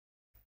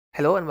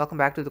Hello and welcome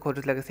back to the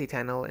Coder's Legacy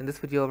channel. In this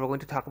video, we're going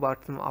to talk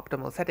about some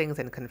optimal settings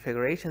and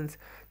configurations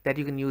that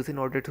you can use in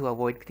order to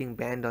avoid getting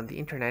banned on the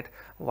internet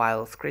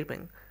while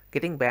scraping.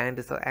 Getting banned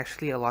is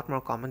actually a lot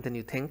more common than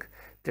you think.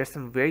 There's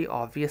some very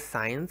obvious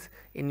signs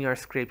in your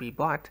Scrapy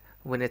bot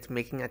when it's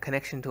making a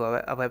connection to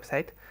a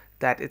website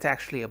that it's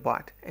actually a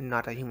bot and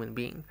not a human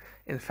being.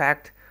 In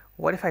fact,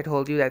 what if I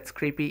told you that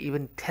Scrapy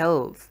even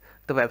tells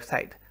the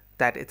website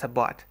that it's a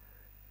bot?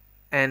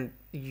 And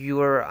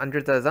you're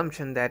under the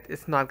assumption that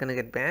it's not going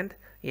to get banned?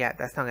 Yeah,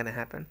 that's not going to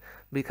happen,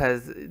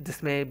 because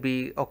this may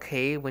be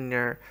okay when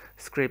you're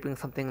scraping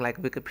something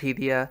like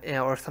Wikipedia,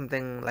 or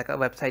something like a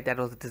website that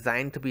was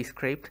designed to be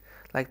scraped,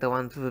 like the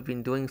ones we've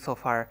been doing so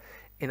far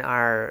in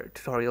our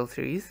tutorial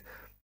series.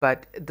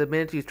 But the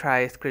minute you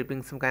try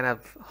scraping some kind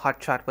of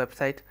hotshot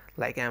website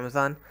like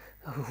Amazon,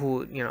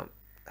 who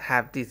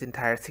have these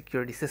entire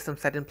security systems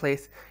set in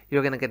place,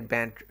 you're going to get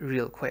banned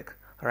real quick.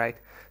 Alright,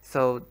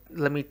 so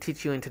let me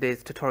teach you in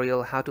today's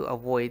tutorial how to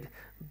avoid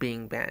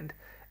being banned.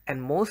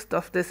 And most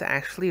of this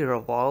actually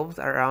revolves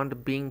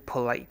around being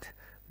polite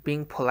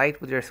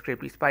with your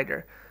Scrapy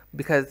spider,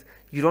 because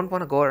you don't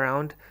want to go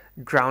around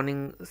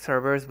drowning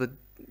servers with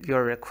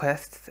your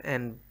requests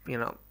and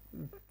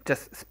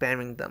just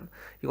spamming them.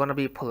 You want to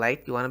be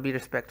polite, you want to be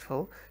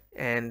respectful,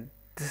 and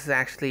this is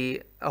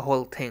actually a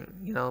whole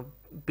thing,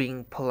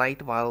 being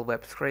polite while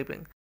web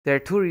scraping. There are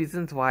two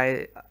reasons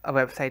why a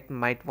website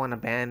might want to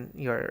ban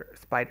your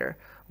spider.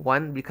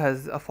 One,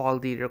 because of all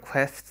the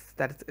requests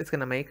that it's going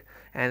to make,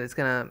 and it's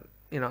going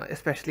to,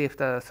 especially if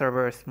the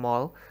server is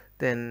small,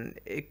 then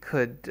it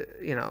could,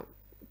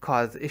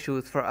 cause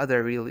issues for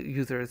other real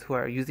users who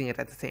are using it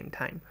at the same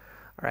time.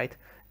 All right,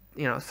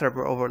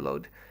 server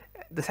overload.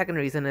 The second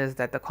reason is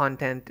that the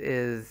content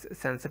is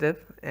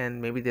sensitive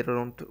and maybe they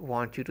don't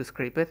want you to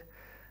scrape it.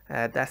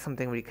 That's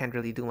something we can't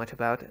really do much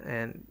about,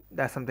 and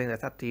that's something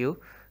that's up to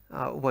you,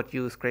 what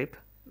you scrape.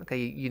 Okay,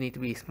 you need to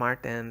be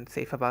smart and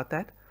safe about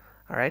that.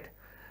 All right,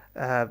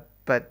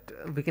 but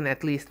we can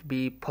at least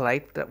be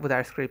polite with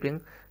our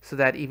scraping, so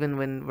that even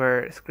when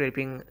we're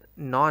scraping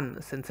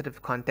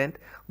non-sensitive content,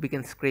 we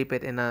can scrape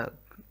it in a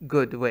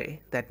good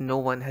way that no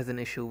one has an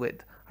issue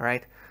with. All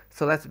right,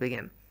 so let's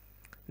begin.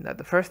 Now,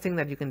 the first thing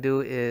that you can do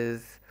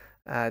is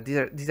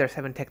these are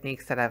 7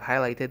 techniques that I've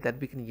highlighted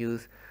that we can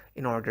use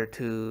in order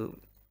to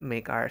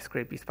make our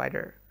Scrapy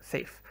spider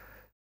safe.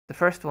 The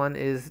first one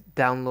is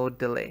download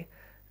delay.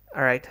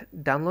 All right,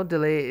 download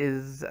delay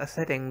is a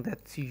setting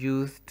that's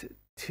used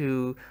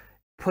to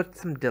put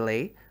some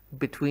delay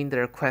between the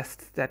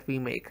requests that we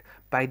make.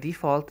 By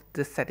default,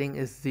 this setting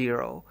is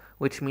 0,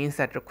 which means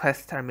that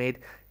requests are made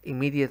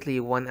immediately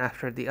one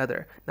after the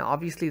other. Now,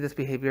 obviously, this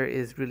behavior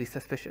is really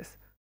suspicious,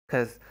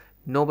 because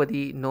no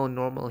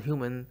normal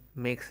human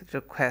makes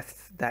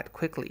requests that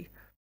quickly.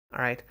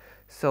 All right,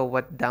 so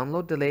what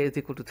download delay is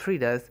equal to 3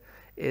 does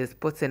is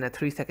puts in a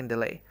 3-second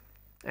delay.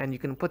 And you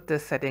can put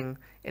this setting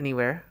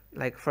anywhere,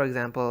 like for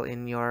example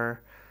in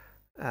your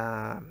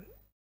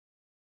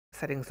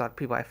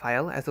settings.py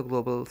file as a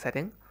global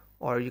setting,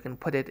 or you can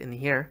put it in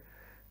here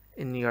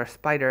in your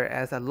spider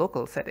as a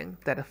local setting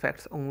that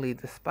affects only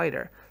the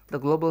spider. The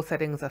global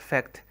settings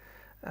affect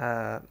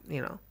the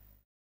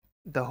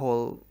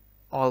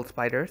all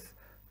spiders,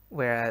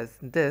 whereas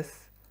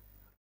this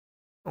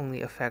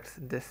only affects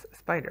this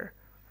spider.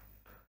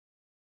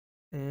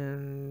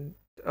 And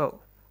oh,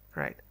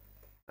 right,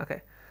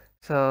 okay.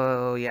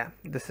 So yeah,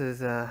 this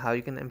is how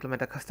you can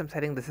implement a custom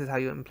setting. This is how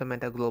you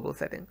implement a global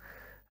setting.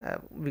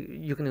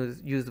 You can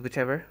use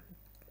whichever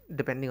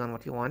depending on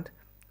what you want.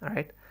 All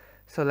right,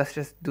 so let's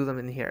just do them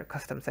in here,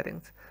 custom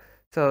settings.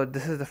 So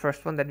this is the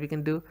first one that we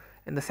can do,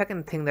 and the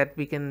second thing that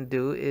we can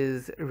do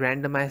is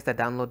randomize the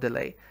download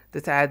delay.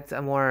 This adds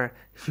a more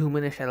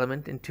humanish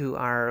element into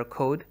our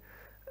code.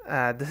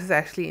 This is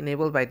actually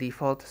enabled by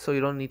default, so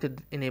you don't need to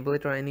enable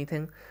it or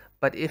anything.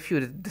 But if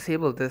you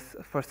disable this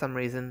for some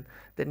reason,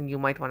 then you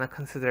might want to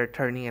consider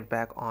turning it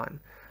back on.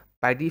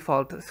 By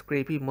default,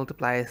 Scrapy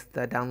multiplies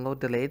the download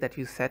delay that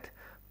you set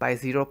by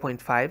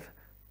 0.5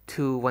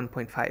 to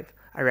 1.5,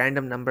 a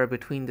random number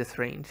between this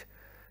range.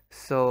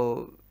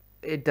 So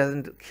it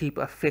doesn't keep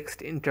a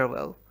fixed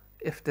interval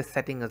if the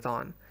setting is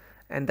on.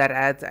 And that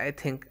adds, I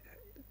think,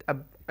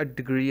 a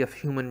degree of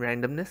human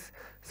randomness.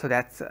 So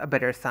that's a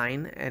better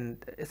sign,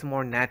 and it's a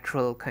more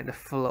natural kind of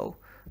flow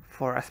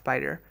for a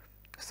spider.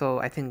 So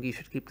I think you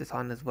should keep this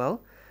on as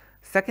well.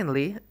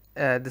 Secondly,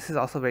 this is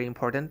also very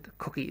important,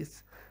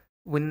 cookies.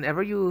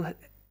 Whenever you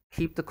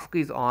keep the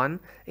cookies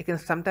on, it can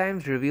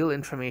sometimes reveal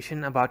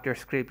information about your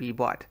Scrapy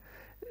bot.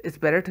 It's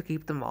better to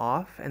keep them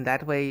off, and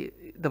that way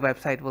the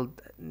website will,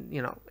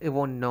 it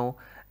won't know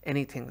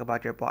anything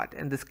about your bot,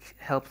 and this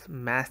helps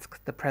mask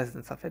the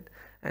presence of it.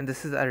 And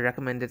this is a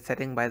recommended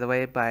setting, by the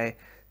way, by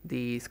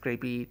the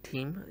Scrapy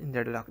team in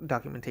their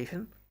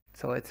documentation,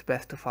 so it's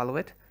best to follow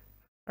it.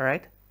 All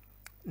right.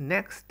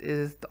 Next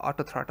is the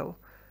auto throttle.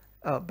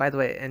 By the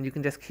way, and you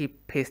can just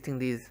keep pasting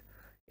these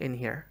in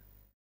here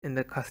in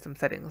the custom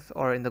settings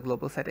or in the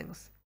global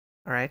settings.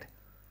 All right,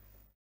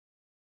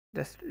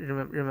 just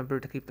remember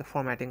to keep the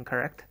formatting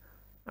correct.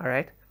 All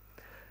right,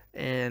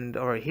 And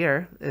over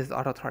here is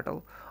auto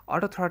throttle.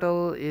 Auto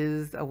throttle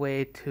is a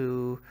way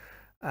to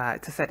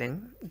it's a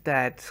setting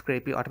that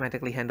Scrapy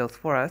automatically handles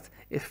for us.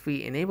 If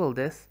we enable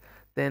this,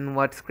 then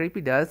what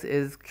Scrapy does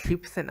is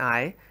keeps an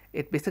eye.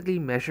 It basically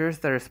measures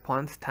the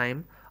response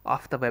time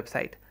of the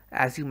website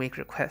as you make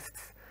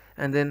requests.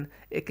 And then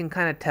it can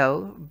kind of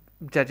tell,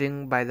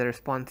 judging by the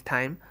response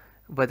time,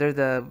 whether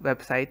the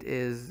website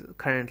is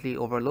currently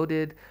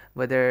overloaded,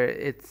 whether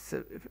it's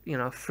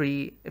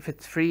free. If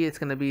it's free, it's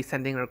going to be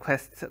sending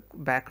requests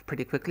back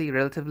pretty quickly,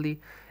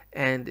 relatively,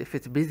 and if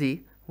it's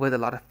busy with a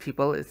lot of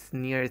people, it's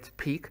near its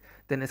peak,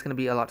 then it's going to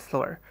be a lot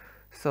slower.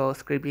 So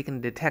Scrapy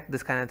can detect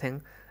this kind of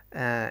thing,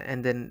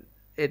 and then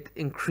it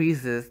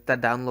increases the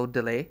download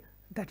delay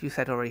that you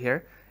set over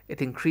here.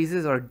 It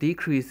increases or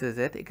decreases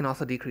it. It can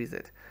also decrease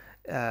it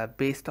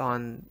based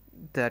on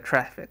the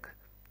traffic,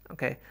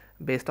 okay,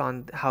 based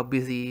on how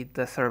busy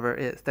the server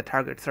is, the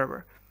target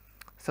server.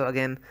 So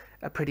again,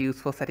 a pretty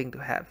useful setting to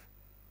have.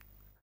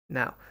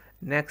 Now,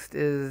 next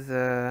is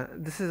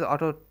this is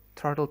auto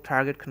throttle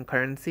target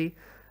concurrency,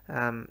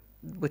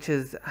 which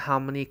is how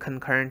many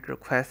concurrent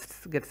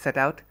requests get set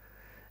out.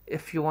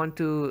 If you want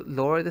to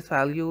lower this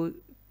value,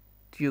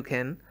 you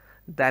can.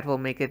 That will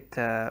make it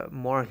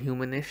more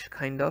humanish,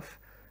 kind of.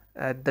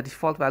 The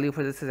default value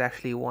for this is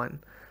actually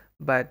 1,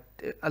 but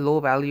a low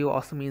value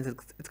also means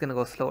it's going to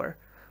go slower.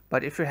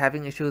 But if you're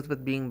having issues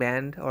with being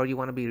banned or you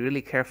want to be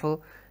really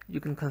careful, you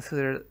can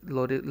consider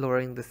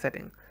lowering the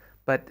setting.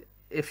 But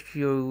if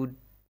you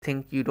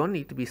think you don't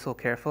need to be so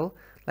careful,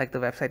 like the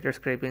website you're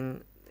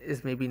scraping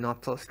is maybe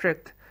not so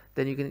strict,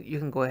 then you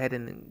can go ahead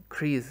and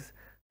increase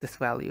this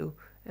value,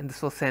 and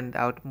this will send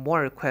out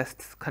more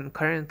requests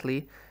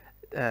concurrently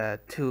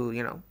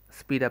to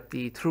speed up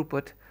the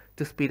throughput,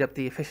 to speed up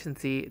the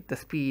efficiency, the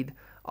speed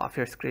of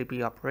your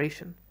Scrapy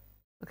operation.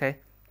 Okay.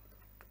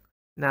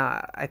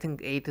 Now I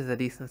think 8 is a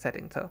decent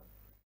setting. So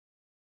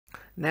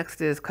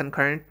next is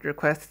concurrent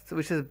requests,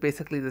 which is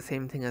basically the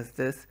same thing as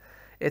this.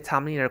 It's how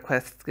many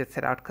requests get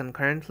set out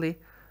concurrently.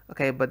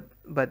 Okay, but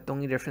the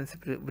only difference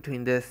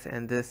between this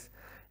and this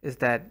is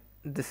that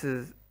this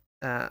is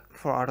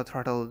for auto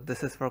throttle.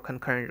 This is for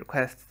concurrent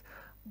requests.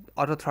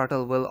 Auto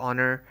throttle will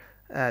honor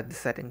the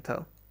setting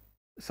though.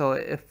 So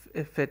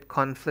if it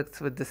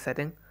conflicts with this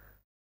setting,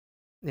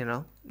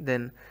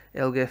 then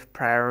it'll give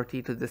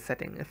priority to this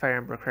setting, if I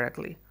remember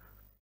correctly,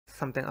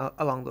 something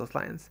along those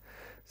lines.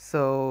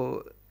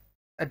 So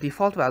a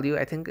default value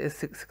I think is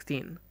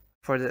 16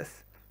 for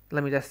this.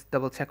 Let me just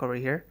double check over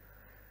here.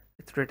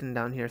 It's written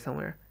down here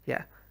somewhere.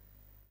 Yeah.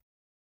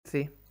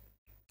 See,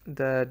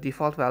 the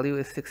default value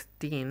is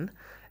 16,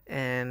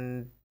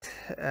 and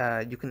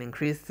you can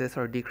increase this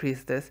or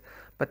decrease this.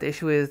 But the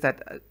issue is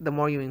that the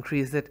more you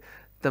increase it,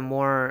 the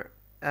more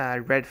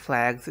red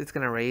flags it's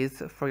going to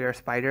raise for your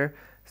spider.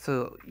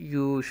 So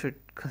you should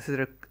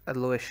consider a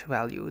lowish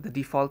value, the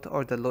default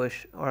or the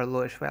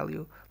lowish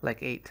value,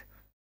 like 8.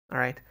 All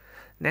right.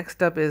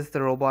 Next up is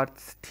the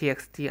robots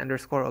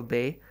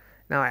txt_obey.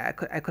 Now I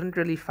couldn't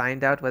really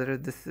find out whether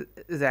this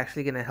is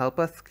actually going to help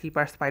us keep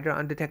our spider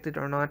undetected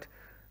or not.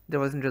 There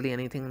wasn't really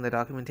anything in the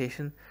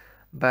documentation,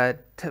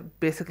 but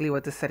basically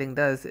what this setting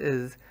does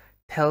is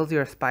tells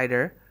your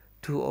spider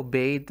to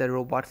obey the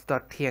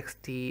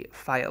robots.txt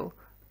file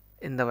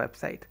in the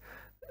website.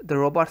 The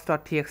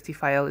robots.txt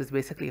file is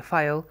basically a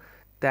file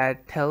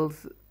that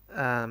tells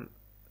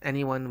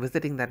anyone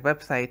visiting that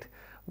website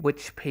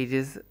which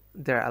pages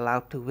they're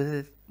allowed to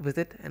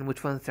visit and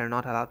which ones they're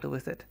not allowed to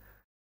visit.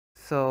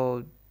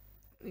 So,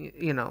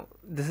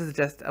 this is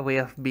just a way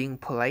of being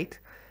polite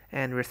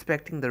and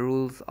respecting the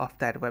rules of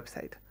that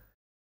website.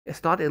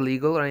 It's not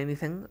illegal or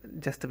anything,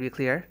 just to be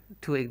clear,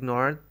 to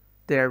ignore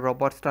their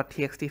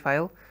robots.txt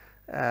file.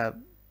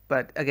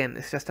 But again,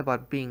 it's just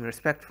about being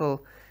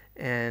respectful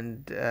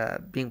and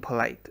being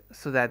polite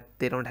so that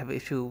they don't have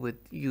issue with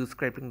you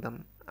scraping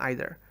them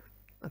either.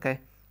 Okay?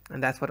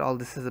 And that's what all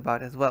this is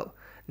about as well,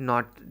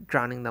 not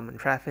drowning them in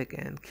traffic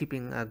and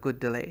keeping a good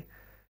delay.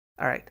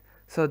 Alright,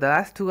 so the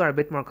last two are a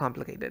bit more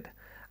complicated.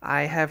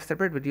 I have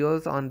separate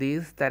videos on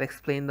these that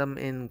explain them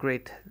in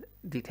great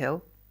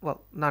detail.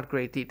 Well, not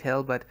great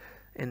detail, but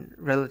in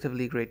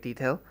relatively great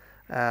detail.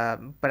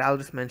 But I'll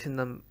just mention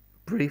them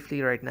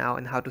briefly right now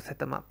and how to set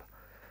them up.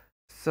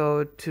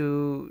 So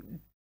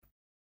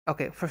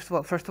first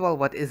of all,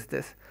 what is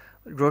this?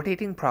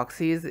 Rotating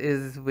proxies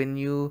is when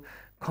you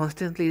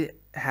constantly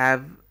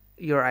have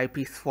your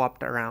IP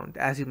swapped around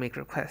as you make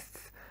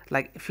requests.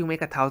 Like if you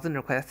make 1,000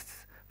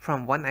 requests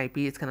from one IP,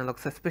 it's going to look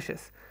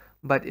suspicious.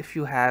 But if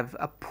you have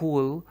a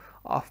pool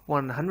of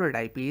 100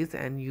 IPs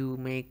and you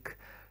make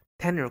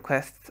 10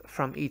 requests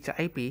from each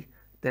IP,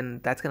 then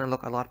that's going to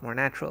look a lot more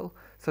natural.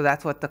 So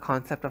that's what the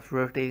concept of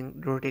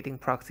rotating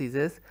proxies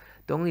is.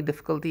 The only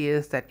difficulty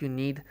is that you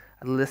need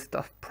a list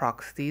of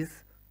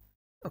proxies,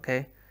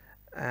 okay?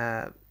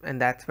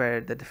 And that's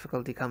where the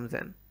difficulty comes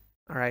in.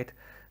 All right,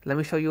 let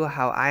me show you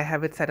how I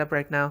have it set up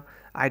right now.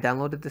 I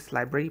downloaded this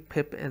library,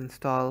 pip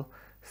install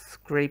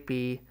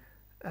Scrapy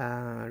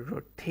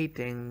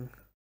rotating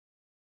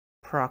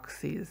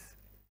proxies.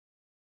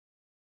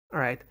 All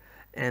right,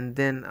 and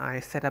then I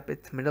set up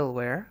its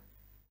middleware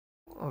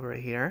over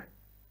here,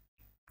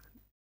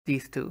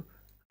 these two.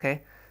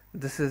 Okay,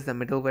 this is the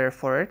middleware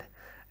for it,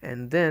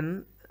 and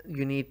then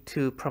you need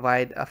to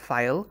provide a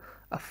file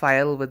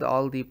with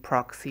all the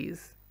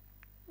proxies.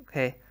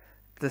 Okay,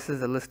 this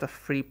is a list of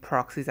free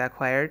proxies I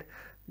acquired.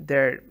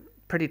 They're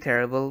pretty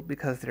terrible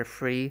because they're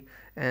free,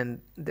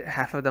 and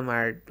half of them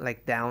are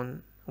like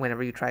down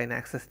whenever you try and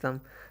access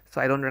them,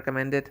 so I don't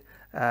recommend it.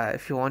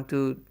 If you want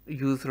to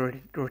use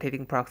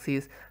rotating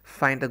proxies,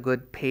 find a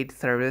good paid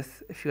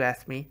service, if you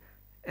ask me,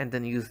 and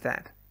then use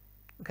that.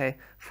 Okay,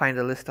 find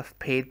a list of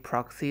paid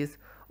proxies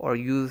or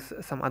use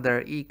some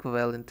other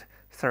equivalent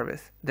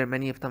service. There are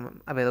many of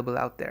them available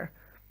out there.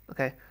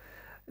 Okay,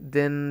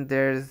 then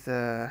there's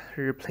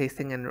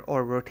replacing and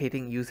or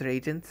rotating user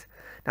agents.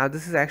 Now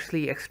this is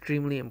actually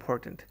extremely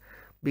important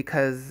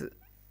because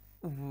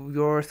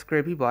your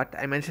Scrapy bot,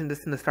 I mentioned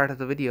this in the start of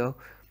the video,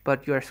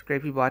 but your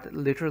Scrapy bot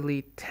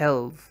literally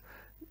tells,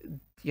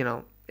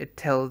 it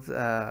tells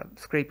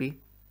Scrapy,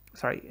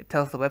 it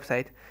tells the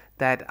website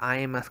that I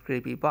am a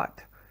Scrapy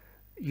bot.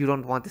 You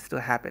don't want this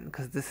to happen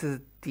because this is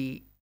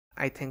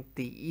I think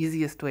the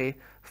easiest way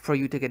for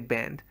you to get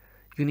banned.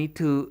 You need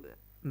to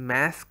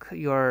mask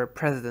your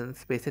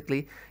presence.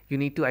 Basically, you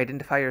need to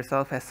identify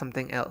yourself as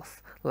something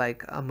else,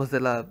 like a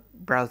Mozilla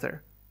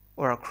browser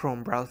or a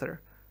Chrome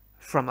browser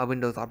from a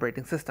Windows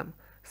operating system,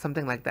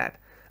 something like that.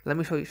 Let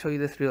me show you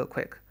this real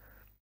quick.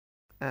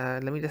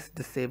 Let me just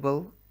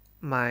disable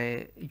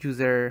my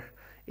user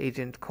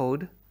agent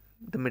code,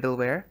 the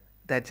middleware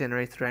that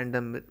generates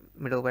random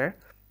middleware,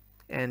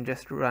 and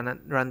just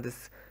run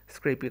this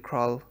Scrapy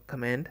crawl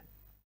command.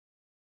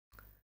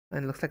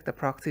 And it looks like the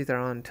proxies are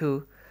on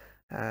too.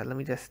 Let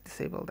me just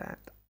disable that.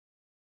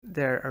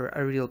 They're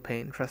a real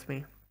pain, trust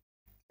me.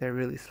 They're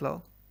really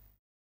slow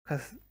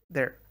because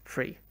they're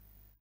free.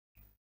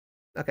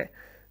 Okay,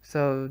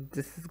 so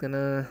this is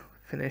gonna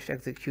finish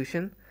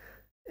execution,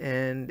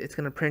 and it's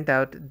gonna print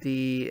out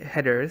the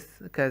headers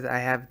because I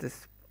have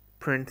this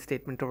print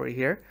statement over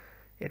here.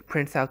 It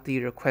prints out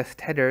the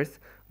request headers,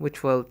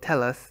 which will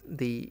tell us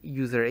the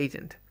user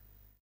agent.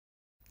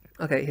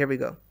 Okay, here we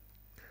go.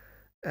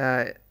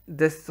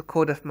 This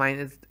code of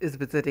mine is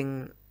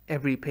visiting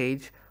every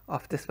page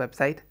of this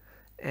website,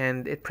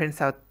 and it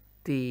prints out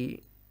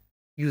the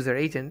user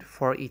agent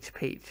for each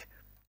page.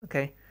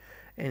 Okay,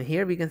 and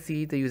here we can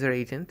see the user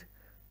agent.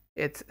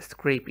 It's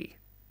Scrapy.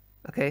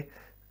 Okay,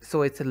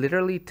 so it's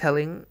literally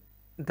telling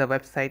the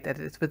website that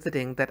it's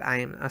visiting that I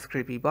am a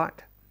Scrapy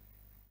bot.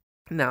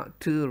 Now,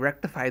 to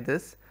rectify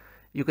this,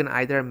 you can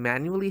either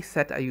manually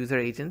set a user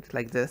agent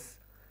like this,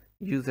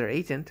 user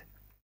agent,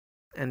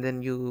 and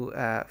then you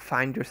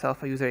find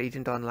yourself a user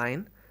agent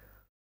online,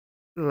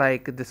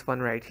 like this one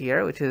right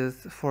here, which is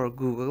for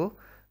Google.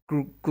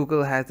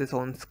 Google has its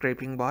own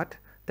scraping bot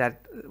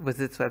that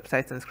visits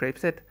websites and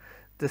scrapes it.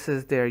 This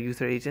is their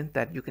user agent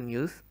that you can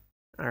use,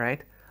 all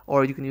right?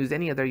 Or you can use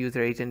any other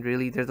user agent,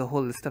 really. There's a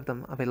whole list of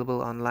them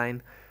available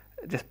online.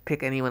 Just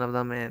pick any one of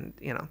them and,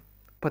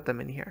 put them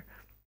in here.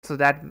 So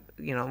that,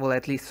 will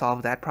at least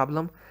solve that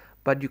problem.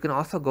 But you can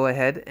also go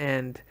ahead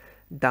and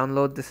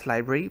download this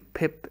library,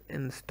 pip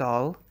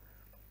install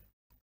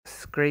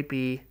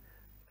Scrapy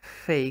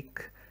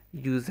fake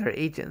user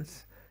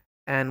agents.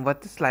 And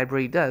what this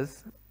library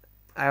does,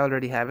 I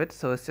already have it,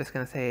 so it's just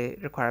going to say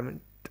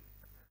requirement.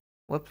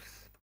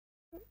 Whoops.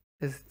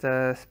 Is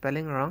the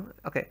spelling wrong?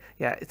 Okay,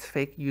 yeah, it's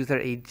fake user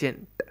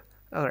agent.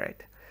 All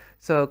right.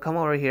 So come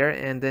over here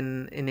and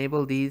then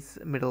enable these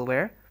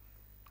middleware.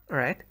 All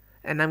right.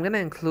 And I'm going to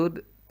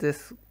include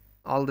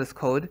all this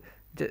code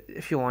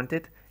if you want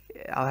it.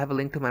 I'll have a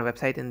link to my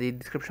website in the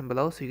description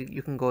below, so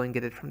you can go and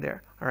get it from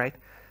there. All right.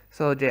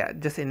 So yeah,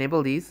 just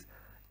enable these.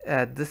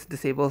 This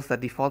disables the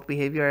default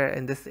behavior,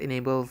 and this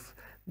enables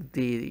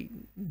the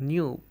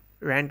new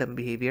random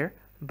behavior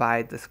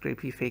by the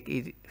Scrapy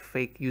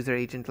fake user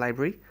agent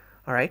library.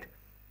 All right.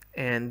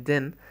 And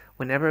then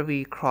whenever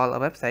we crawl a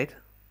website,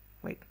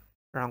 wait,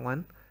 wrong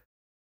one.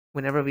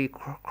 Whenever we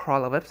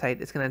crawl a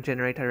website, it's going to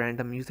generate a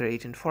random user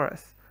agent for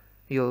us.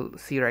 You'll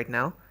see right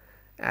now,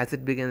 as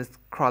it begins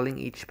crawling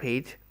each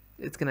page,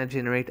 it's going to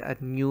generate a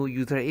new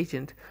user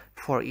agent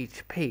for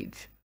each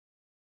page.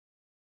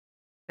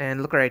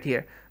 And look right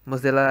here,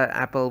 Mozilla,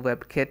 Apple,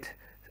 WebKit,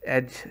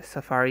 Edge,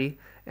 Safari,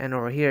 and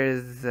over here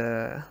is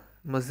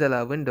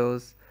Mozilla,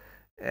 Windows,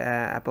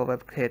 Apple,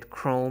 WebKit,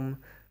 Chrome.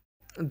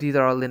 These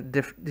are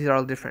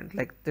all different.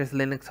 Like there's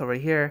Linux over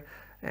here,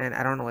 and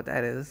I don't know what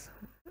that is.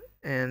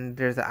 And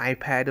there's an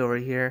iPad over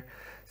here.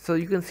 So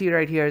you can see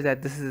right here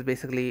that this is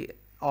basically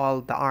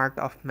all the art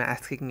of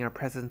masking your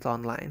presence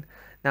online.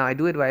 Now I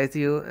do advise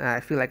you, I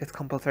feel like it's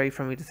compulsory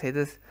for me to say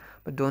this,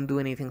 but don't do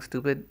anything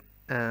stupid.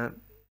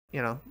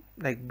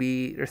 Like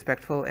be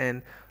respectful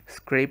and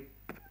scrape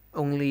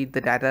only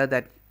the data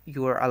that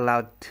you are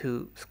allowed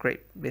to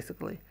scrape,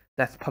 basically.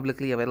 That's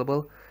publicly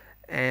available.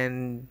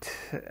 And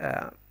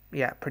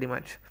yeah, pretty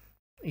much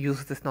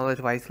use this knowledge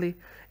wisely,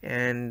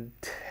 and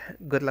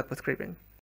good luck with scraping.